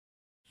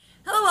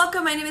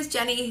welcome. My name is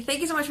Jenny.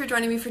 Thank you so much for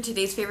joining me for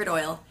today's favorite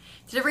oil.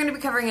 Today we're going to be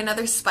covering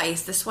another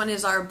spice. This one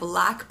is our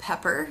black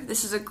pepper.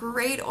 This is a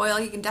great oil.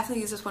 You can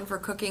definitely use this one for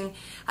cooking.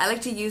 I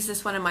like to use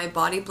this one in my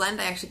body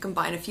blend. I actually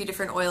combine a few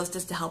different oils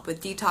just to help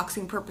with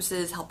detoxing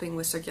purposes, helping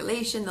with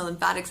circulation, the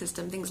lymphatic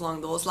system, things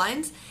along those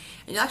lines.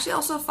 And you'll actually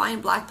also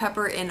find black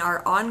pepper in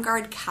our On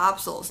Guard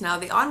capsules. Now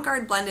the On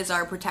Guard blend is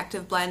our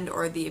protective blend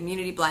or the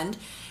immunity blend.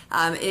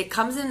 It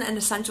comes in an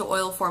essential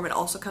oil form. It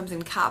also comes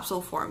in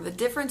capsule form. The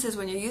difference is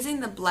when you're using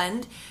the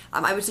blend,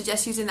 I would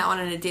suggest using that one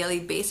on a daily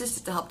basis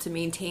just to help to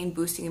maintain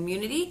boosting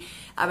immunity.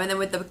 And then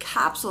with the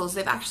capsules,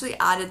 they've actually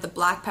added the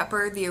black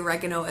pepper, the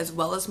oregano, as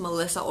well as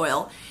Melissa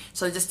oil.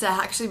 So just to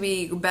actually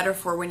be better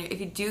for when if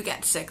you do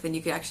get sick, then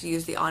you could actually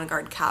use the On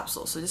Guard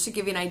capsule. So just to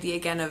give you an idea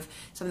again of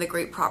some of the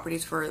great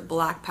properties for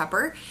black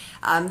pepper.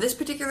 This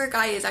particular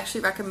guy is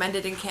actually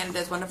recommended in Canada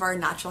as one of our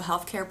natural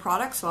healthcare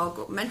products. So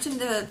I'll mention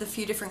the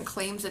few different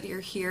claims that are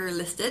here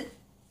listed.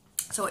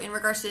 So in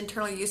regards to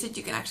internal usage,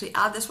 you can actually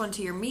add this one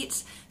to your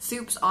meats,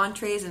 soups,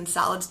 entrees, and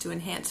salads to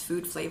enhance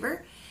food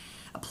flavor.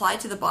 Apply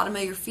to the bottom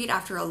of your feet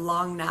after a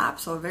long nap,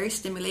 so very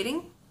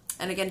stimulating.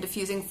 And again,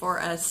 diffusing for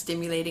a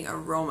stimulating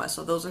aroma.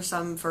 So those are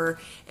some for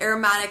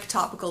aromatic,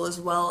 topical, as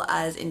well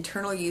as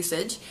internal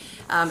usage.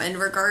 In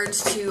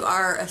regards to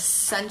our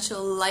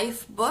Essential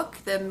Life book,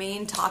 the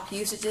main top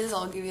usages,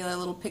 I'll give you a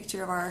little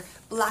picture of our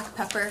black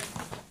pepper.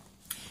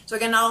 So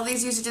again, not all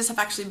these usages have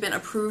actually been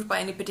approved by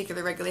any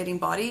particular regulating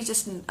body,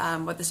 just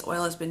what this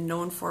oil has been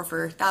known for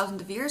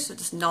thousands of years, so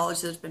just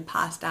knowledge that has been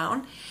passed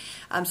down.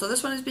 So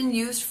this one has been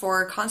used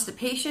for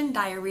constipation,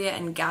 diarrhea,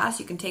 and gas.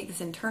 You can take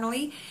this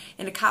internally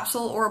in a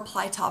capsule or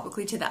apply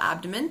topically to the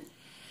abdomen.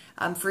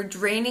 For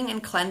draining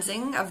and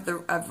cleansing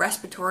of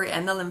respiratory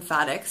and the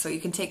lymphatic, so you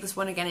can take this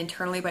one again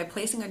internally by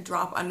placing a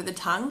drop under the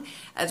tongue,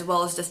 as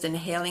well as just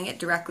inhaling it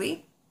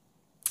directly.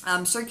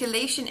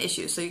 Circulation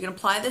issues, so you can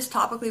apply this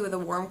topically with a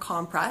warm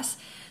compress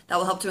that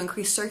will help to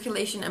increase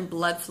circulation and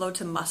blood flow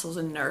to muscles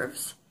and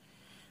nerves.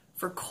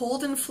 For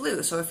cold and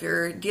flu, so if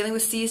you're dealing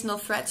with seasonal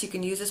threats, you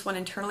can use this one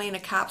internally in a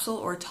capsule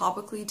or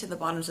topically to the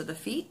bottoms of the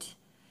feet.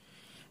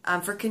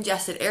 For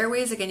congested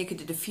airways, again, you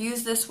could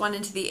diffuse this one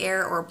into the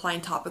air or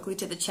applying topically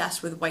to the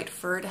chest with white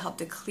fur to help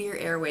to clear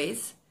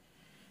airways.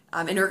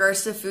 In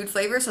regards to food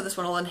flavor, so this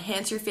one will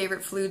enhance your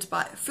favorite foods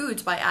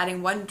by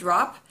adding one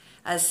drop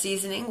as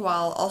seasoning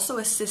while also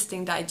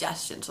assisting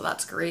digestion. So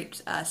that's a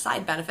great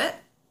side benefit.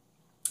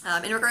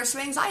 In regards to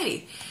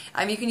anxiety,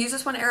 you can use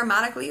this one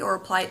aromatically or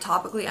apply it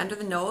topically under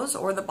the nose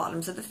or the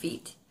bottoms of the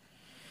feet.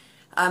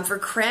 For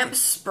cramps,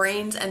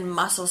 sprains, and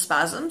muscle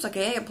spasms,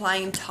 okay,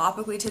 applying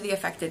topically to the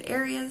affected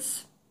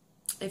areas.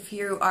 If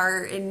you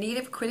are in need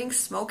of quitting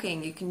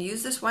smoking, you can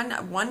use this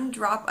one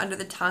drop under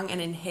the tongue and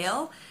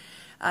inhale.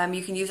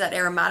 You can use that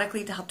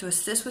aromatically to help to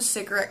assist with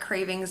cigarette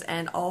cravings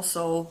and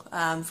also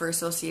for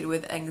associated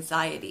with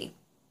anxiety.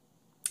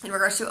 In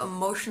regards to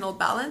emotional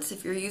balance,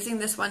 if you're using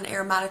this one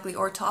aromatically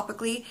or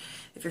topically,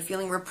 if you're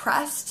feeling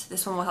repressed,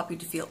 this one will help you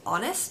to feel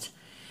honest.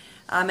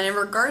 And in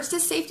regards to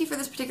safety for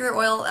this particular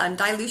oil,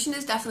 dilution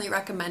is definitely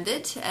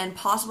recommended, and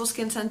possible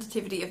skin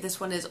sensitivity if this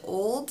one is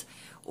old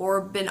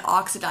or been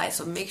oxidized.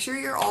 So make sure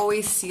you're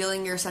always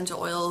sealing your essential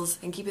oils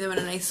and keeping them in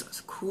a nice,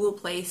 cool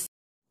place.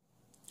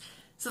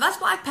 So that's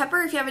black pepper.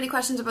 If you have any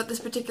questions about this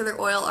particular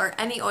oil or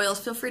any oils,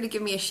 feel free to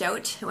give me a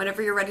shout.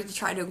 Whenever you're ready to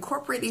try to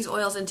incorporate these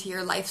oils into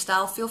your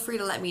lifestyle, feel free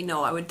to let me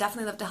know. I would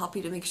definitely love to help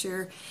you to make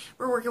sure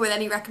we're working with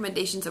any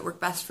recommendations that work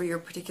best for your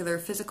particular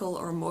physical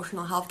or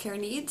emotional healthcare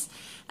needs.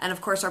 And of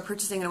course, are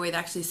purchasing in a way that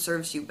actually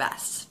serves you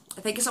best.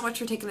 Thank you so much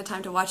for taking the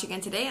time to watch again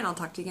today, and I'll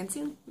talk to you again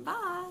soon.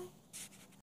 Bye.